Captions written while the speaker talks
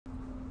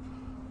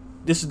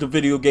This is the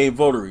Video Game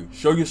Votary.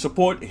 Show your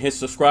support and hit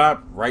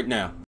subscribe right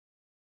now.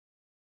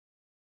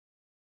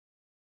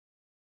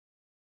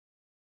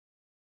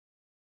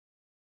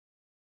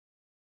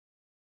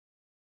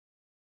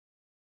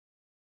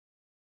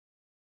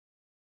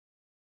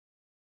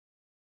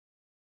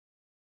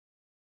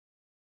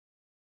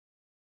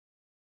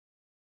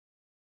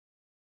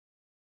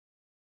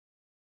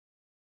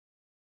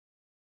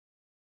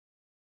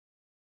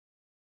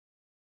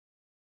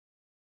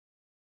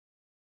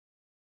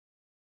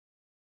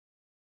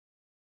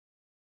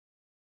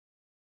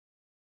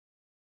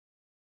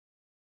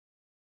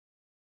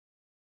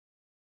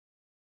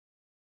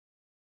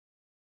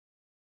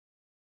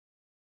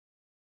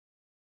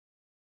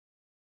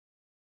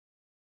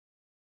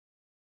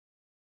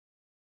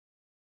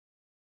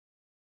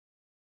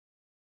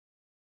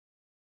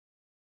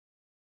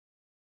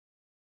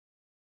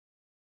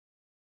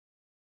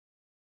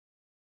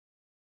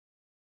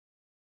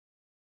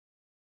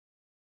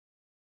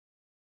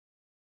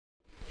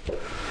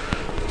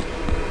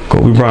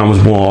 Kobe Bryant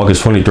was born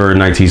August 23rd,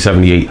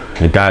 1978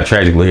 and died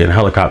tragically in a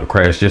helicopter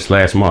crash just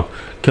last month,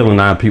 killing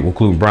 9 people,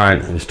 including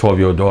Bryant and his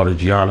 12-year-old daughter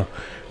Gianna,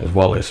 as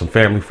well as some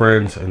family,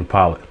 friends, and the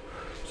pilot.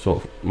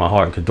 So my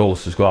heart and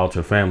condolences go out to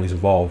the families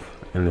involved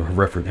in the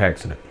horrific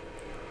accident.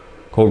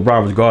 Kobe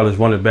Bryant was regarded as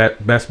one of the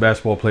best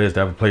basketball players to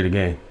ever play the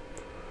game.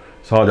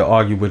 It's hard to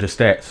argue with his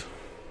stats.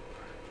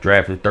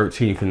 Drafted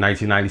 13th in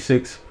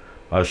 1996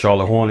 by the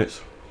Charlotte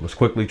Hornets, was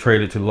quickly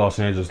traded to the Los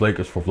Angeles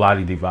Lakers for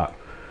Vlade Divac.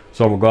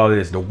 So regarded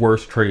as the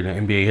worst trade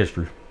in NBA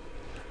history.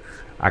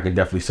 I can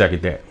definitely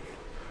second that.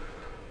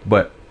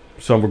 But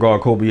some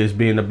regard Kobe as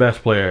being the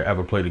best player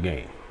ever played the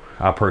game.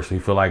 I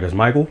personally feel like it's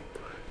Michael,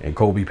 and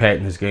Kobe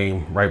patting his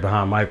game right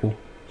behind Michael.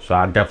 So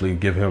I definitely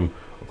give him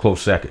a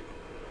close second.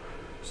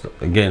 So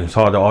again, it's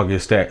hard to argue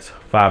his stats.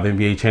 5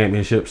 NBA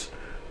championships,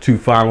 2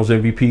 finals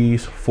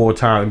MVPs,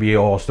 4-time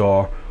NBA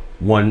All-Star,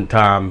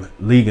 1-time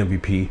league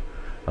MVP,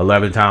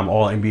 11-time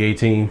All-NBA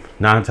team,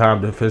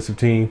 9-time defensive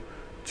team,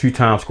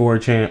 2-time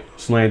scoring champ,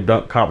 slam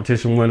dunk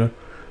competition winner,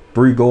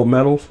 3 gold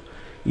medals,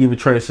 even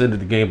transcended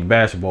the game of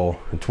basketball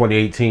in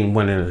 2018,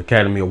 winning an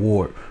Academy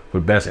Award for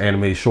the best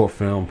animated short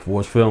film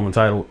for his film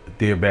entitled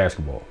Dear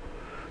Basketball.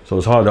 So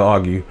it's hard to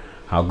argue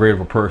how great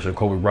of a person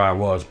Kobe Bryant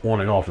was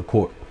on and off the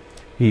court.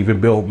 He even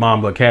built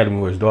Mamba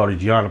Academy, where his daughter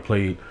Gianna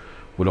played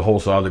with a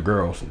host of other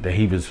girls that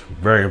he was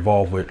very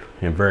involved with,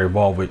 and very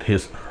involved with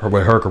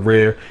her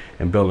career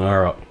and building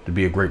her up to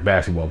be a great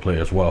basketball player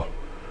as well.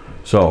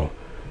 So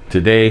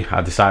today,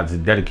 I decided to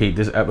dedicate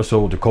this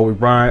episode to Kobe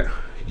Bryant,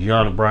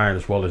 Gianna Bryant,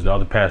 as well as the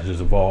other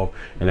passengers involved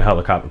in the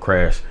helicopter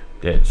crash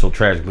that so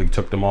tragically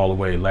took them all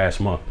away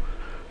last month.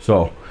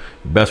 So,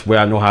 the best way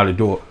I know how to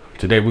do it.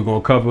 Today, we're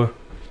going to cover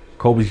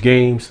Kobe's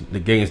games, the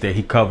games that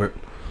he covered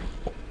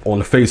on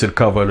the face of the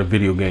cover of the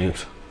video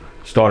games,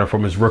 starting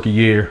from his rookie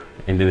year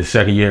and then his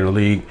second year in the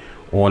league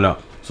on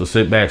up. So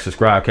sit back,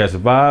 subscribe, catch the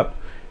vibe,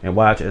 and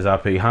watch as I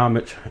pay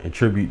homage and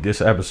tribute this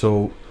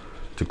episode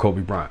to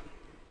Kobe Bryant.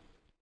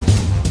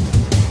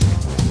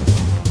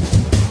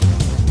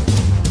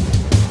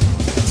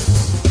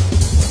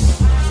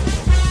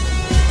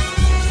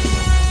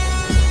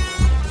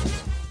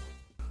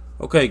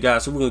 Okay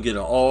guys, so we're going to get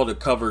into all the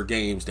cover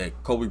games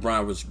that Kobe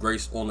Bryant was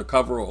graced on the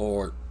cover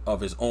or of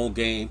his own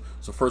game.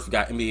 So first we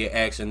got NBA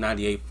Action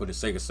 98 for the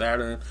Sega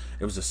Saturn.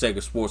 It was a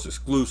Sega Sports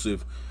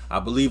exclusive. I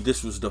believe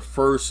this was the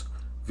first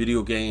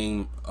video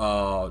game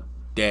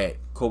that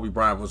Kobe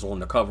Bryant was on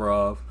the cover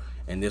of.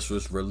 And this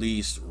was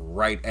released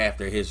right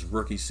after his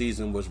rookie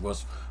season, which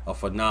was a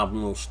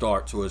phenomenal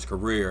start to his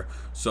career.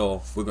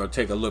 So we're going to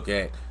take a look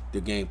at the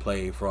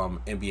gameplay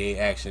from NBA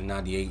Action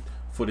 98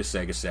 for the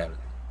Sega Saturn.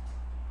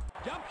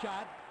 Jump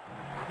shot,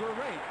 great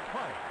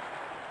play.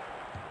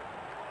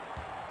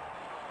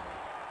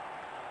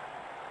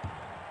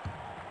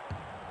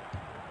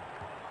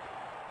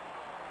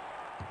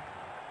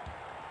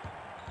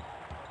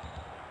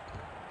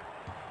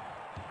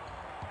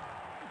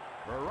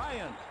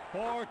 Bryant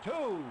for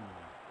 2.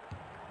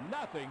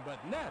 Nothing but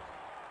net.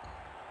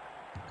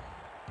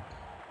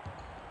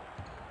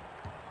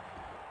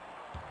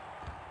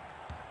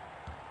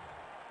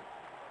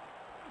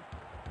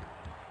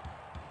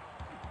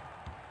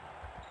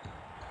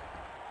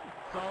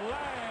 Slam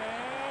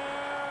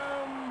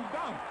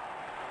dunk.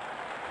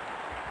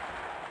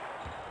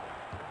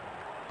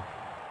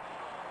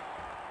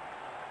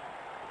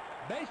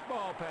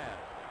 Baseball pass.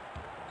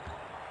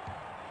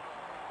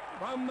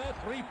 From the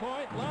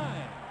 3-point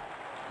line.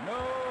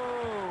 No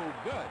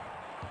good.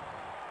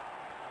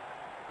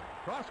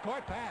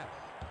 Cross-court pass.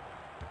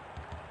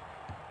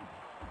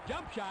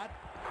 Jump shot.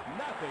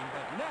 Nothing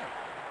but net.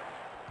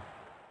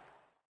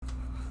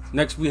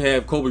 Next, we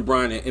have Kobe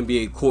Bryant at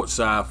NBA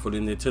Courtside for the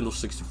Nintendo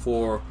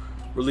 64,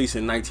 released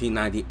in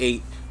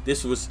 1998.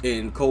 This was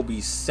in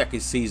Kobe's second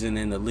season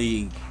in the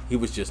league. He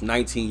was just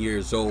 19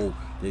 years old,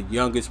 the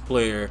youngest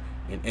player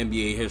in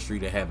NBA history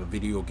to have a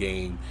video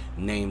game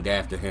named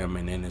after him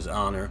and in his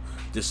honor.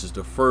 This is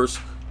the first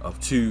of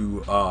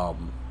 2,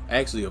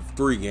 actually of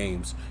 3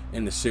 games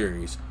in the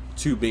series.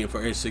 2 being for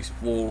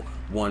N64,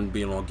 1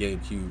 being on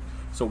GameCube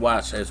So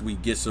watch as we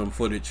get some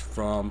footage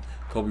from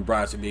Kobe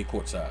Bryant's NBA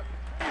courtside.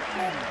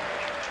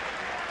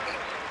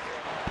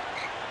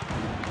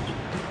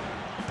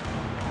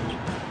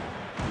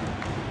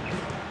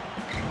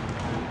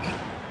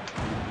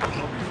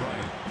 Kobe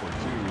Bryant for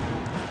 2.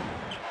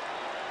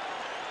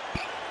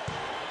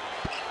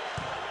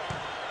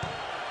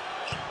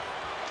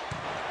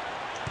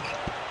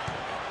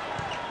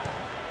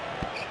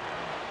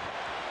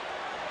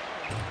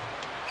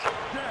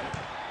 Dead.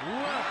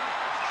 Left.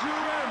 Shoot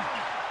him.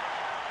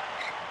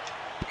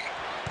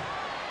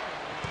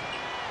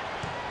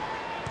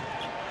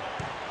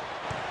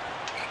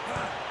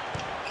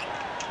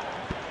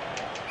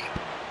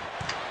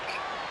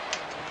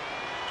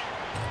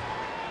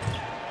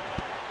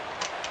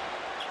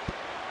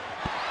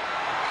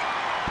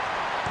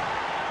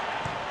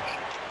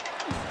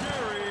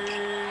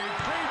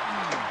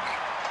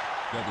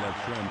 Detlef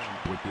Schrempf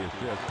with the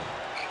assist.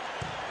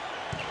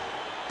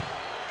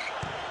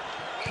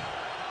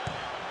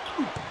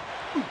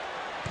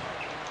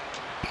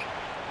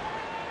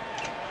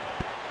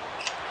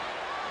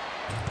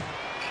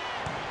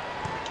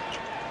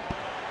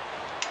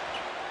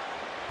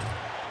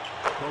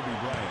 Kobe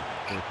Bryant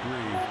for 3.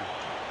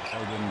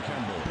 Eldon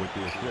Campbell with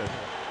the assist.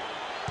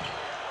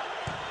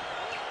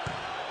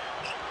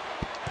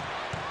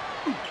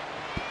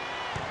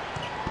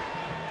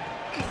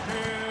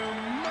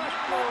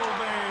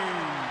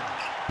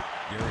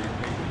 Gary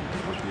Payton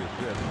with the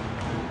assist.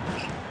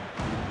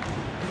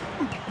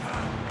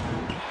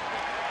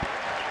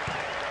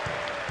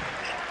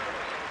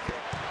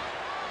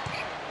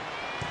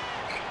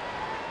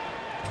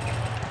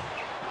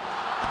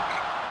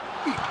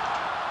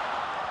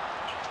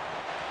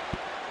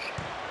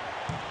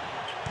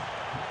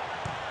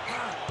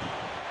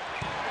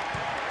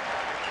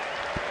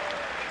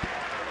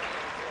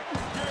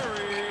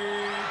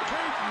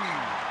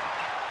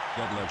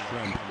 Detlef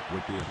Schrempf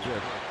with the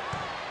assist.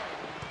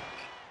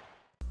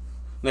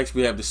 Next,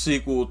 we have the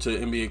sequel to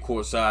NBA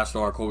Courtside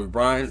starring Kobe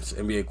Bryant,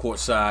 NBA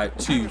Courtside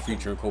 2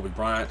 featuring Kobe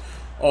Bryant,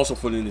 also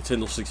for the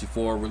Nintendo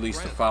 64,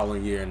 released the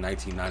following year in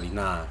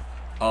 1999.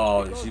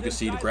 As you can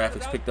see, the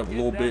graphics picked up a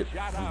little bit.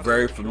 I'm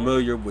very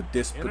familiar with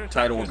this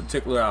title in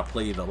particular. I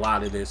played a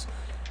lot of this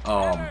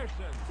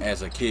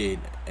as a kid,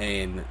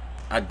 and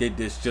I did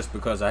this just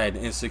because I had the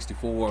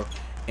N64,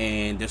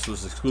 and this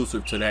was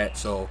exclusive to that,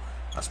 so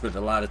I spent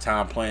a lot of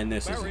time playing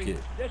this as a kid.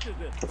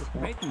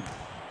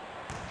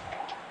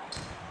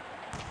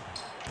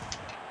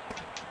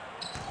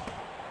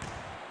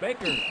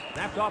 Baker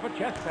snapped off a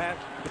chest pass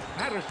to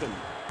Patterson.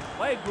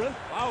 Flagrant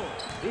foul.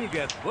 He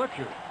gets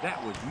butchered.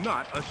 That was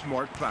not a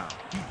smart foul.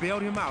 He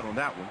bailed him out on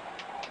that one.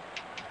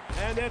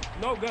 And it's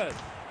no good.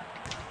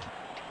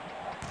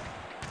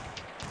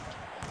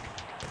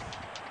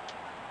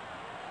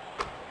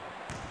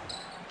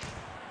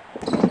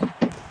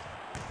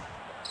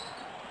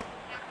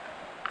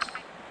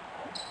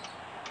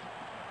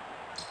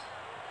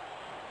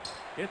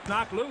 It's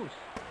knocked loose.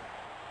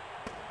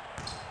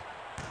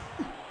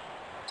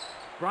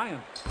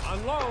 Bryant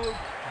unloads.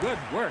 Good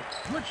work.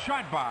 Good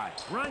shot by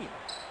Bryant.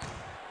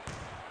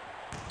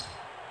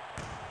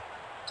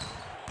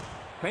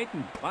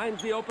 Payton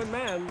finds the open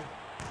man.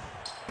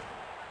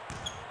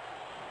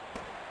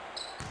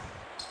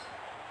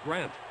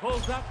 Grant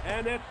pulls up,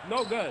 and it's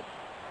no good.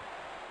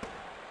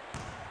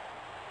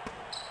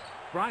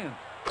 Bryant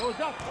goes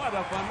up. What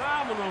a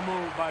phenomenal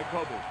move by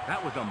Kobe.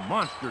 That was a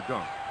monster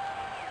dunk.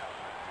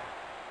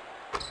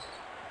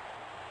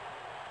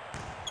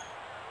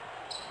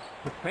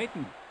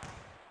 Payton.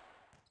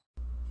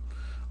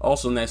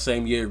 Also in that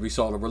same year, we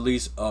saw the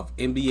release of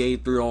NBA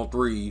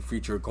 3-on-3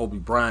 featuring Kobe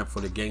Bryant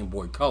for the Game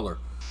Boy Color.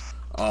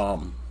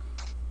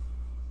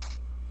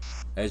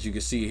 As you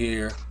can see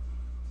here,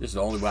 this is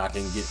the only way I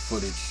can get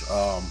footage.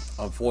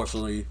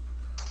 Unfortunately,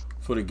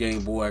 for the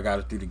Game Boy, I got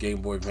it through the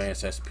Game Boy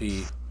Advance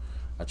SP.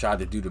 I tried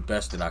to do the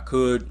best that I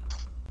could,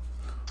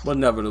 but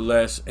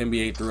nevertheless,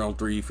 NBA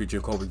 3-on-3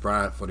 featuring Kobe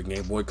Bryant for the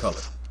Game Boy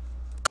Color.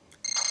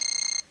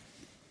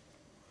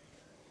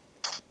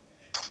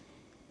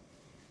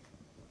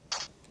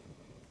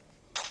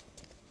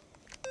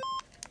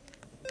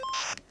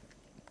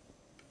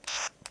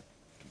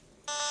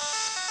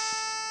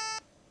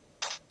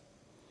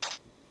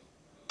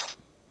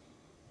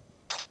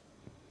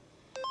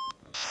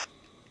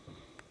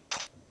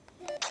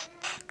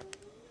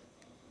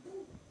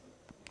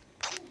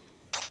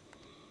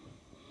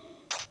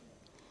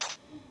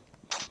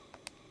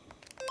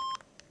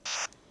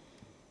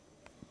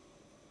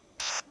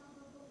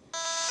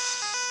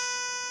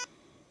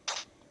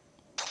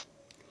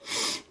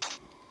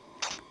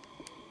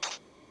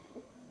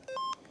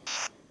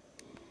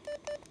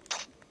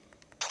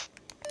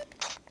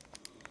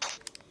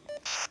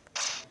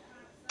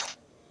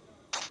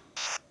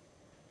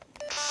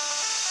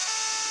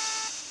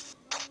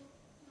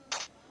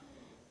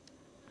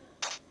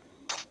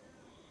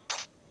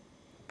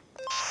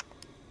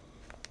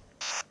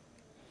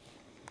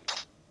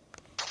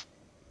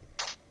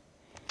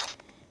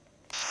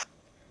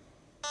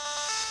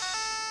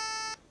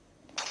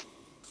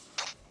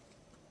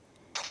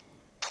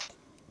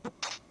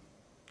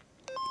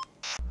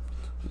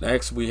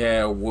 Next, we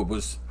have what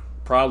was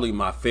probably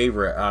my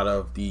favorite out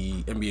of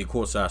the NBA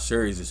Courtside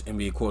series is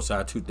NBA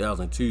Courtside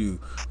 2002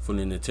 for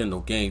the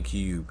Nintendo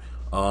GameCube.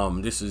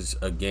 This is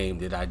a game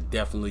that I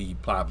definitely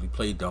probably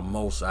played the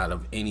most out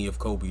of any of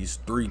Kobe's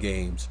 3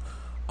 games,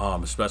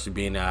 especially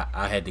being that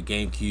I had the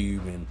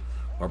GameCube and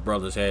my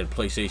brothers had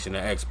PlayStation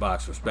and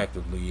Xbox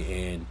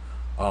respectively. And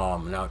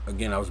now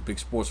again, I was a big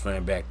sports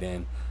fan back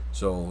then,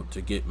 so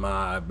to get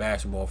my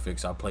basketball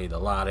fix, I played a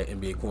lot of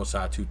NBA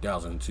Courtside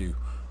 2002.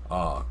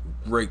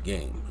 Great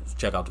game. Let's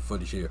check out the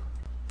footage here.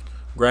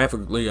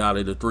 Graphically, out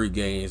of the 3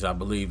 games, I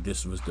believe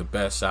this was the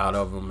best out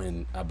of them,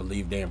 and I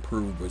believe they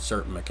improved with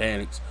certain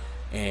mechanics,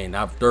 and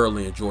I've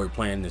thoroughly enjoyed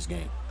playing this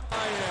game.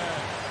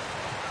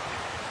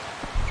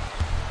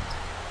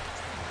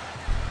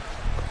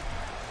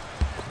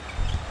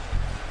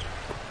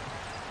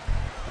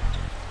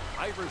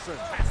 Iverson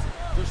passes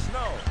to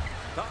Snow.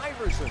 To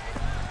Iverson.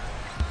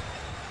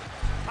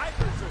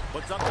 Iverson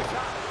puts up the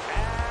shot.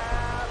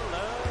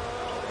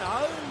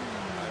 Allen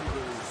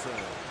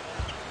Iverson.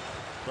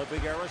 The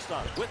big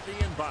Aristotle with the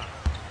inbound.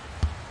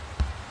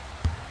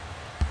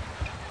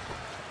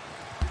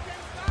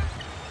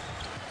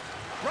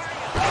 Bryant.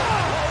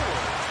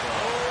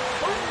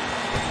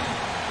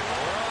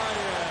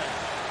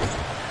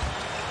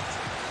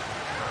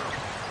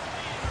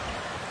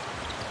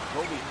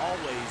 Kobe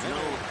always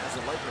known as a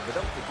Laker, but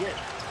don't forget,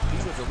 he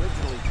was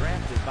originally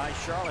drafted by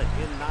Charlotte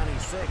in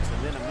 '96 and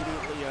then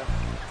immediately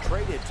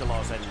traded to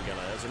Los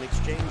Angeles in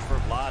exchange for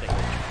Vlade.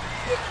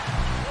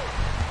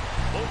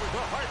 Over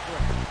the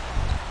heartbreak.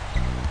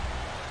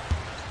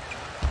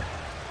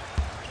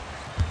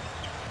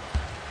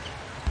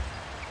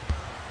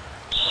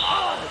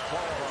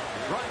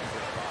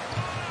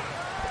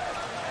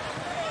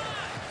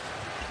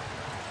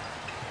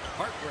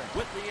 Heartbreak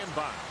with the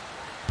inbound.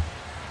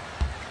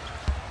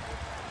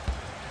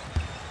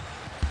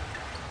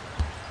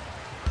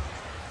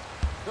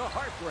 The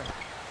heartbreak.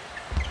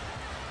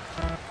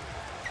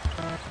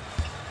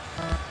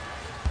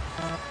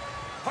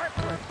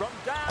 Heartbreak from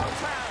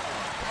downtown.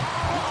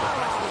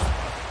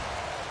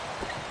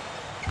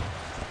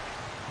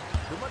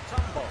 To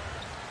Mutombo.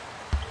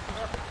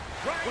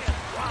 Bryant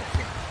drops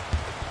it.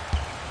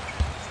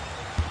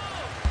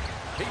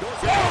 He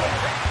goes in.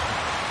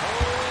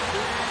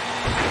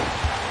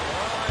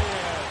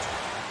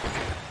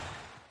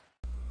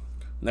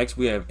 Next,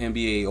 we have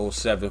NBA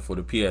 07 for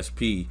the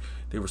PSP.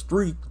 There was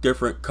 3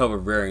 different cover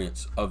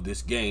variants of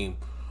this game.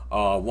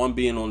 One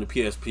being on the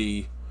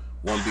PSP,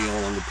 one being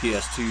on the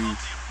PS2,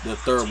 the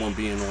third one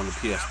being on the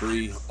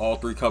PS3. All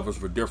 3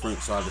 covers were different,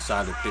 so I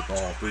decided to pick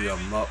all 3 of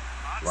them up.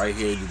 Right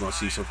here, you're going to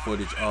see some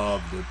footage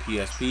of the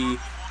PSP.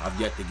 I've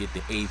yet to get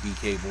the AV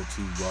cable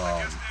to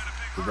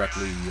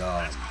directly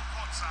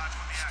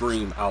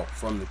stream out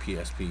from the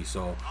PSP,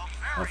 so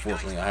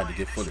unfortunately I had to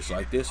get footage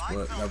like this,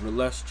 but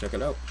nevertheless, check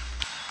it out.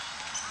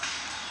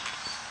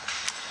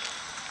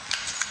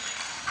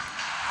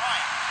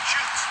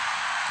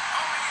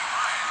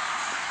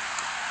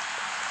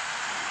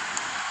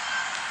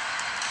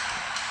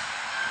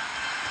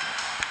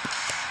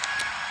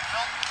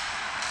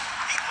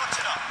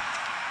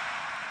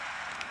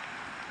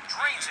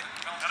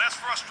 Now that's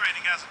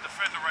frustrating as a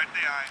defender right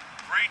there.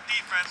 Great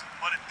defense,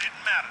 but it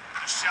didn't matter.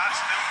 The shot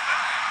still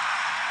fell.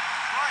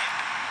 Bryant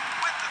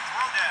with the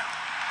throwdown.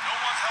 No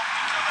one's helping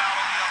each other out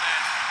on the other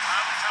end.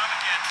 Time and time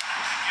again,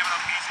 they're giving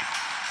up easy.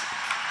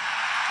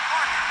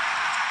 Parker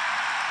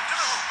to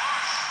the hoop.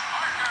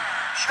 Parker.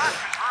 Shot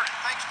converted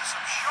thanks to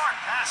some sharp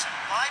passing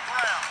by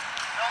Brown.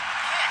 Felton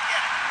can't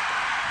get it.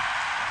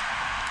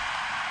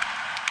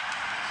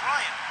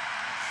 Bryant.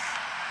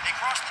 They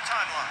crossed the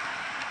timeline.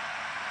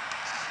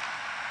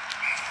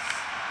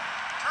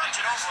 Turns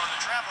it over on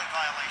the traveling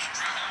violation.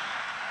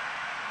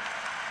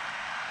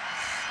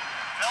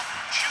 Felton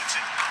shoots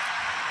it.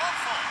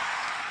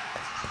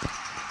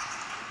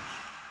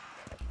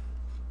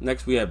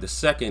 Next, we have the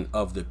second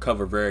of the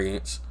cover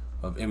variants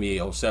of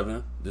NBA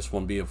 07. This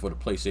one being for the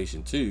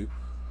PlayStation 2.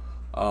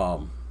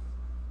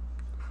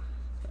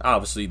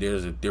 Obviously,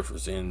 there's a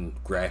difference in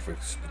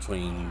graphics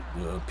between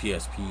the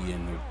PSP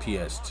and the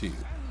PS2,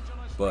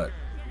 but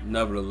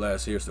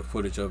nevertheless, here's the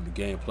footage of the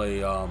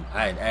gameplay.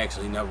 I had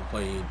actually never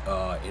played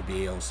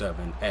NBA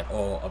 07 at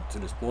all up to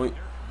this point.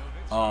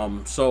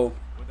 So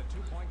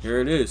here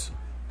it is.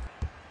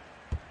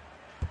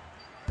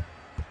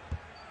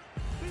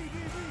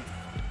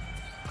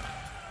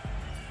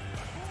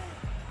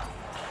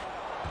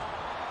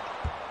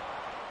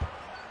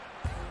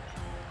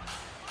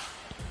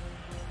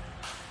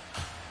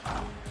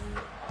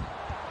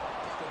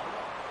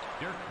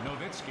 Dirk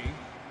Nowitzki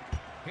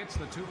hits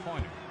the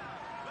 2-pointer.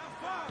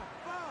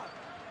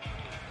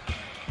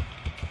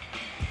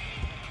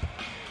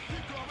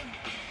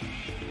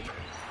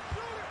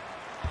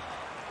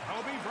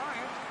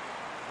 Bryant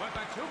with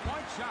a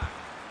 2-point shot.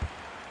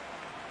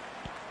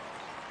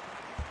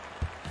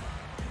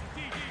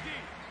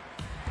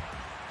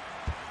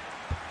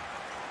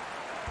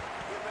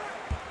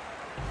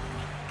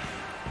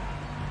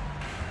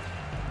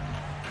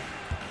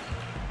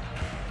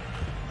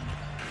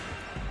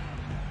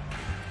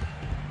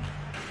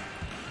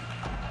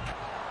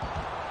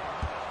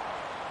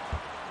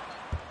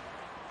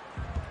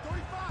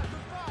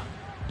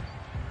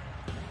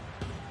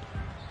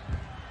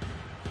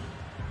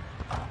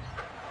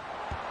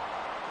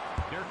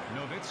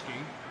 Nowitzki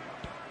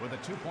with a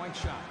 2-point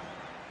shot.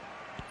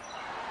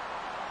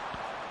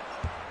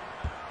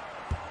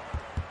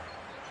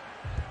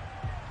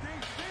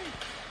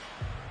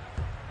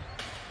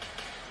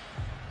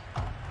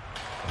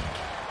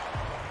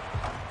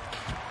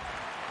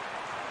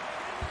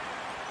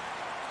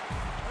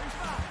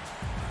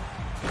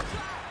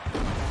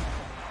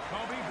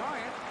 Kobe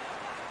Bryant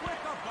with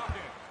the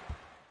bucket.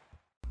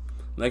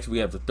 Next, we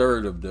have the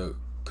third of the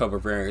cover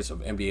variants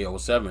of NBA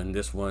 07.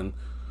 This one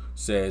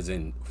says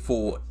in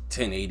full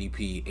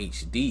 1080p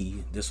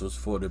HD. This was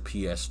for the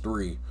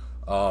PS3.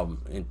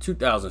 In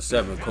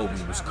 2007,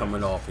 Kobe was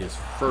coming off his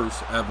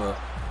first ever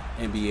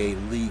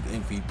NBA League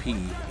MVP,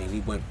 and he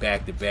went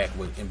back-to-back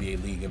with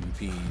NBA League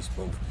MVPs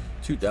both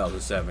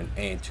 2007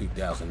 and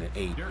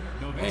 2008.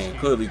 And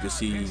clearly you can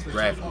see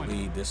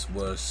graphically this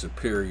was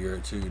superior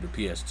to the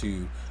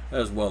PS2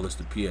 as well as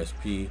the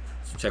PSP.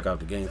 So check out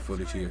the game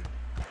footage here.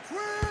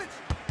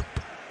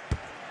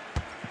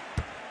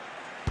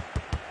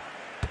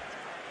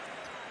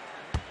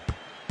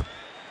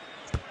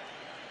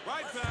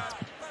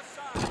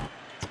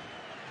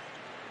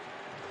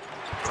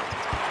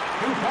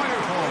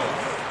 Two-pointer for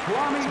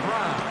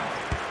Bryant.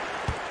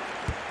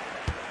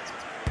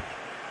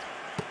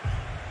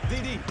 D.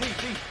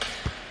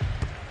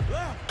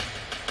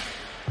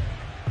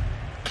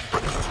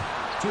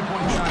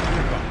 Two-point shot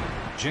here by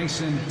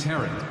Jason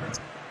Terry.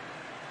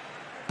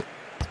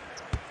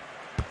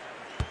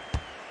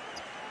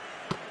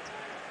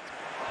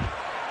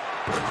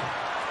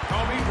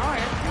 Kobe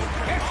Bryant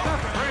hits the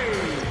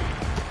three.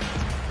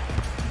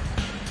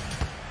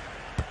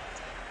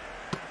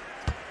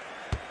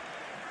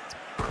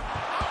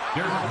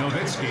 Dirk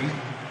Nowitzki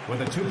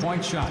with a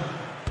 2-point shot.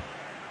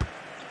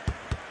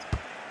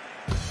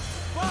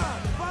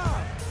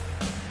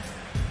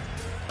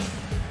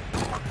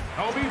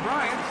 Kobe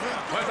Bryant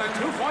with a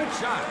 2-point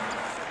shot.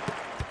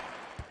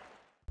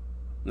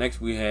 Next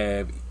we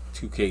have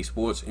 2K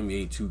Sports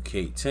NBA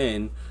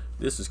 2K10.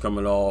 This is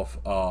coming off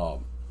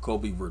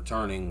Kobe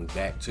returning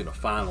back to the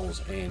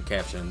finals and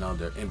capturing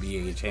another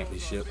NBA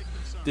championship.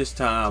 This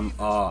time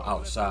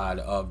outside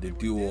of the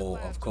duo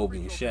of Kobe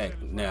and Shaq,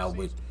 now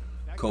with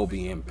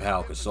Kobe and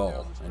Pau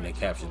Gasol, and they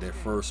captured their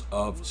first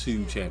of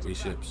 2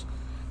 championships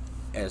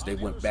as they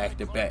went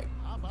back-to-back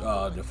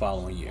the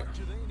following year.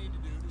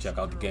 Check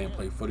out the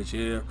gameplay footage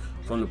here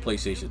from the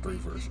PlayStation 3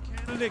 version.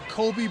 Look at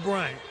Kobe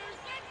Bryant.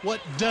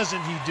 What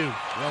doesn't he do?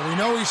 Well, we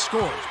know he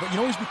scores, but you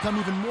know he's become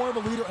even more of a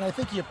leader, and I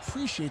think he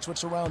appreciates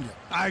what's around him.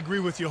 I agree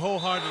with you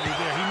wholeheartedly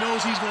there. He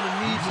knows he's going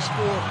to need to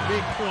score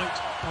big points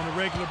on a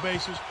regular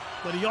basis,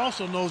 but he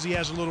also knows he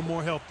has a little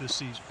more help this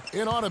season.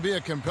 It ought to be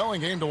a compelling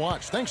game to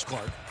watch. Thanks,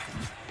 Clark.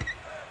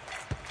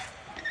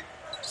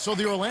 So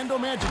the Orlando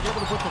Magic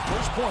able to put the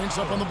first points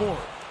up on the board.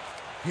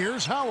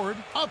 Here's Howard,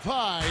 up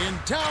high and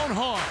down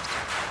hard.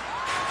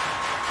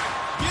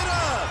 Get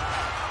up!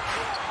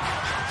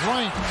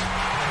 Bryant.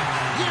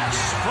 Yes,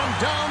 from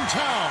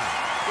downtown.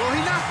 Well,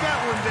 he knocked that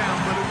one down,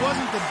 but it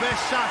wasn't the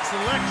best shot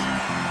selection.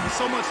 With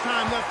so much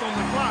time left on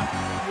the clock,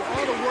 you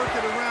ought to work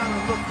it around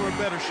and look for a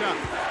better shot.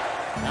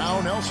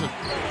 Now Nelson.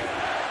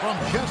 From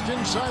just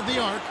inside the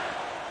arc.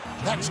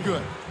 That's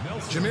good.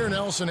 Jameer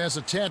Nelson has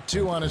a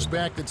tattoo on his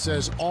back that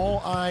says, "All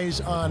eyes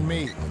on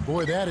me." And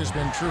boy, that has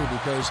been true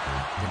because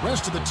the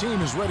rest of the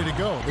team is ready to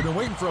go. They've been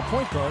waiting for a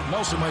point guard.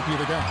 Nelson might be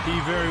the guy. He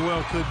very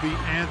well could be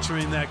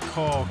answering that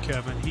call,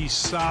 Kevin. He's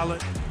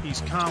solid,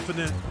 he's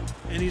confident,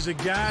 and he's a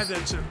guy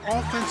that's an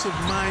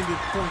offensive-minded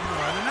point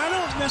guard. And I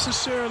don't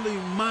necessarily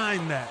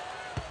mind that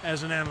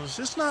as an analyst.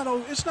 It's not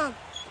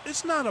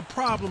a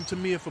problem to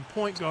me if a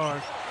point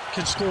guard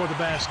can score the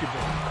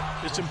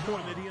basketball. It's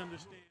important that he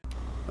understands.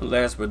 And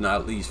last but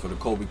not least, for the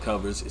Kobe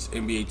covers, it's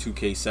NBA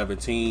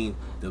 2K17,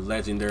 the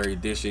Legendary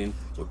Edition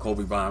with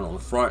Kobe Bryant on the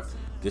front.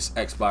 This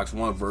Xbox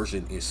One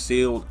version is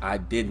sealed. I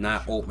did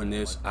not open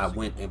this. I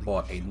went and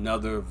bought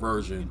another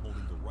version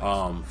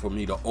for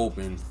me to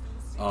open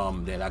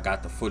that I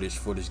got the footage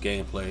for this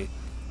gameplay.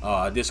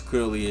 This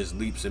clearly is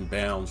leaps and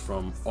bounds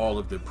from all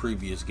of the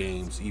previous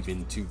games,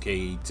 even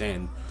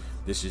 2K10.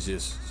 This is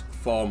just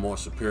far more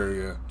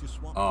superior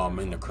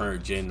in the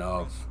current gen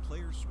of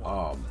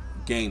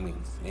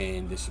gaming,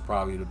 and this is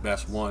probably the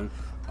best one.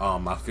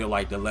 I feel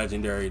like the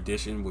Legendary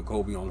Edition with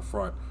Kobe on the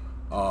front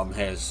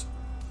has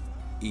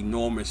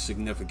enormous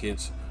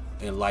significance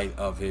in light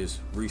of his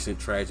recent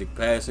tragic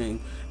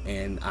passing,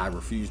 and I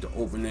refuse to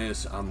open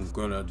this. I'm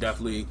gonna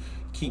definitely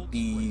keep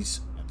these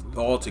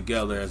all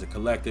together as a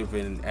collective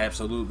and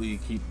absolutely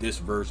keep this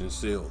version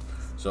sealed.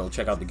 So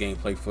check out the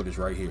gameplay footage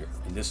right here,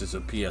 and this is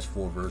a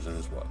PS4 version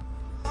as well.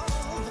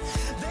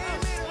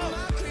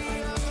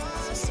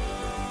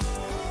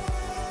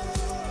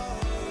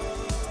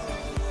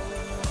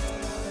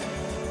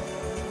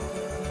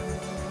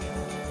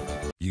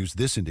 Use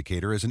this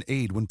indicator as an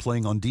aid when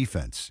playing on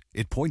defense.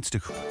 It points to...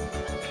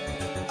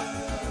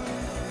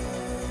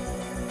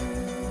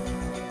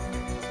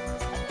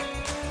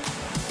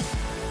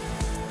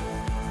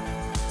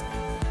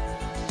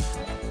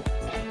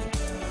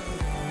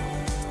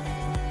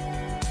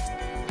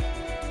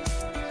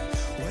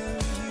 When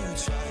you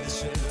try to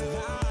save a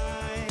life.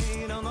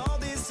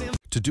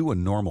 To do a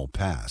normal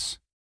pass,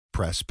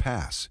 press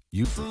pass.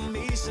 You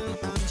Information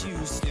and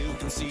you still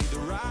can see the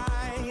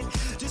right.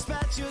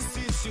 Dispatch your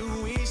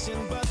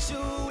situation, but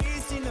you're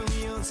wasting all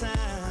your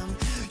time.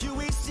 You're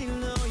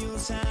wasting all your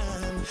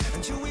time,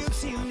 and you're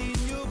wilting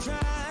in your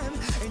prime,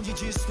 and you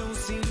just don't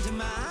seem to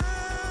mind.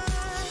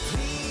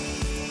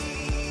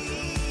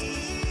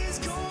 Please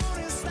go on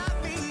and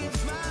stop me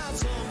if my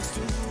tongue's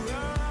too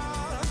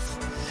rough.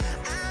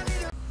 I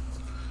need a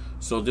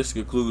So this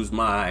concludes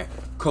my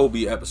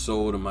Kobe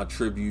episode of my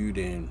tribute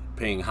and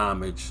paying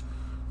homage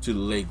to the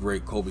late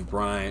great Kobe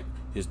Bryant,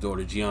 his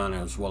daughter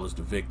Gianna, as well as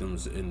the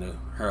victims in the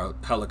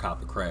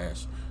helicopter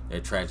crash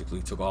that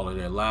tragically took all of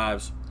their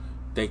lives.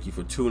 Thank you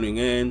for tuning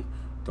in.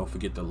 Don't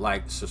forget to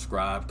like,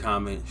 subscribe,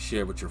 comment,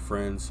 share with your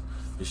friends.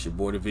 It's your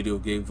boy, the Video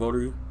Game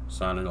VOTARY,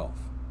 signing off.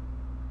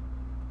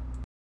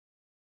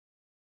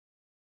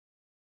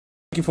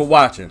 Thank you for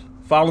watching.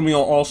 Follow me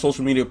on all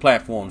social media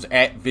platforms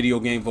at Video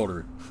Game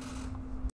VOTARY.